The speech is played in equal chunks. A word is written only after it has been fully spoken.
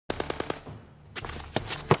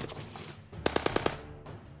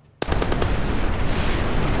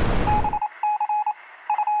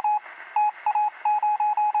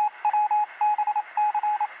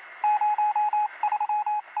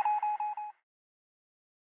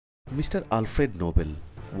Mr. Alfred Nobel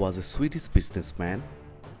was a Swedish businessman,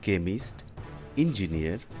 chemist,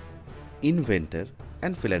 engineer, inventor,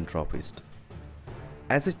 and philanthropist.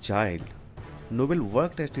 As a child, Nobel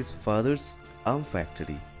worked at his father's arm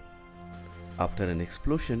factory. After an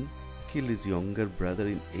explosion killed his younger brother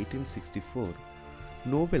in 1864,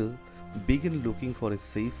 Nobel began looking for a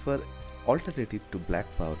safer alternative to black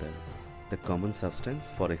powder, the common substance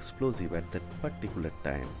for explosive at that particular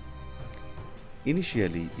time.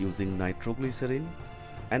 Initially using nitroglycerin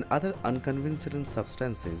and other unconventional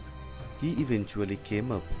substances, he eventually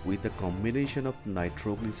came up with a combination of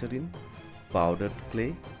nitroglycerin, powdered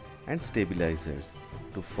clay, and stabilizers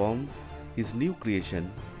to form his new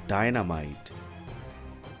creation, Dynamite.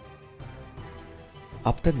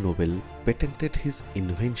 After Nobel patented his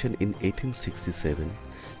invention in 1867,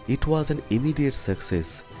 it was an immediate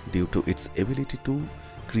success due to its ability to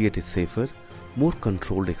create a safer, more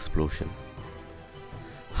controlled explosion.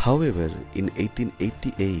 However, in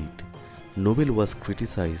 1888, Nobel was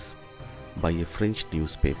criticized by a French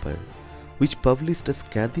newspaper, which published a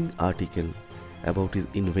scathing article about his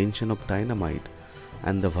invention of dynamite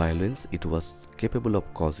and the violence it was capable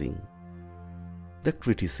of causing. The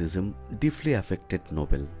criticism deeply affected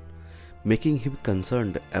Nobel, making him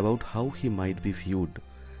concerned about how he might be viewed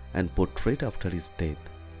and portrayed after his death.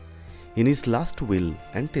 In his last will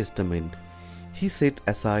and testament, he set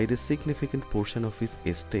aside a significant portion of his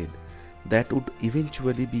estate that would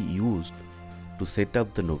eventually be used to set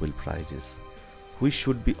up the Nobel Prizes, which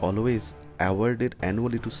should be always awarded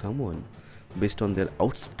annually to someone based on their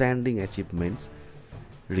outstanding achievements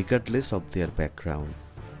regardless of their background.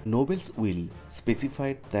 Nobel's will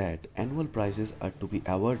specified that annual prizes are to be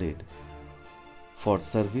awarded for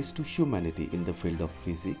service to humanity in the field of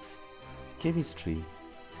physics, chemistry,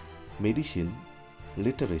 medicine,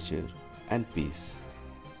 literature, and peace.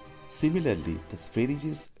 Similarly, the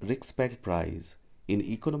Swedish Riksbank Prize in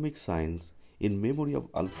Economic Science in memory of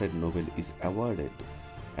Alfred Nobel is awarded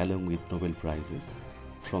along with Nobel Prizes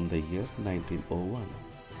from the year 1901.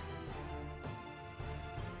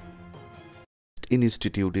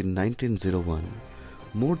 Instituted in 1901,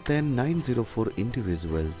 more than 904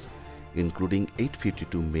 individuals, including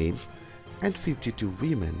 852 men and 52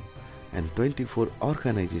 women, and 24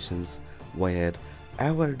 organizations were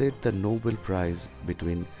awarded the Nobel Prize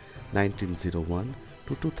between 1901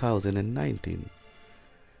 to 2019.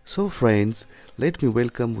 So friends, let me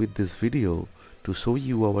welcome with this video to show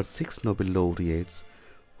you our 6 Nobel laureates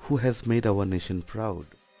who has made our nation proud.